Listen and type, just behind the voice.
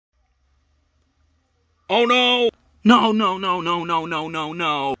Oh no! No, no, no, no, no, no, no,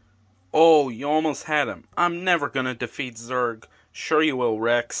 no! Oh, you almost had him. I'm never gonna defeat Zurg. Sure you will,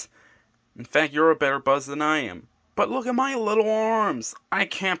 Rex. In fact, you're a better Buzz than I am. But look at my little arms. I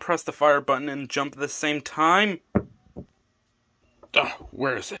can't press the fire button and jump at the same time.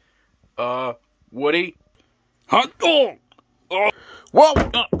 Where is it? Woody? Huh? Oh! Oh!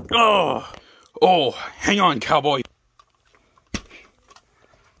 Whoa! Oh, hang on, cowboy.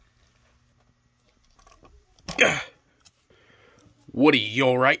 Woody, you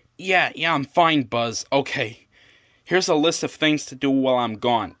alright? Yeah, I'm fine, Buzz. Okay. Here's a list of things to do while I'm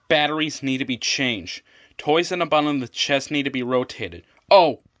gone. Batteries need to be changed. Toys in the bottom of the chest need to be rotated.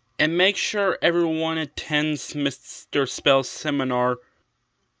 Oh, and make sure everyone attends Mr. Spell's seminar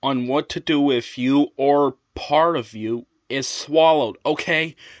on what to do if you, or part of you, is swallowed.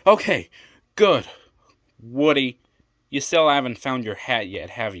 Okay? Okay. Good. Woody, you still haven't found your hat yet,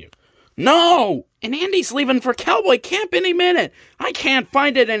 have you? No! And Andy's leaving for cowboy camp any minute. I can't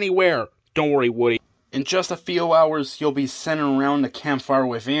find it anywhere. Don't worry, Woody. In just a few hours, you'll be sitting around the campfire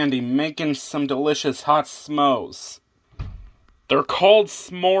with Andy making some delicious hot s'mores. They're called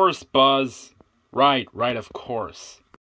s'mores, Buzz. Right, of course.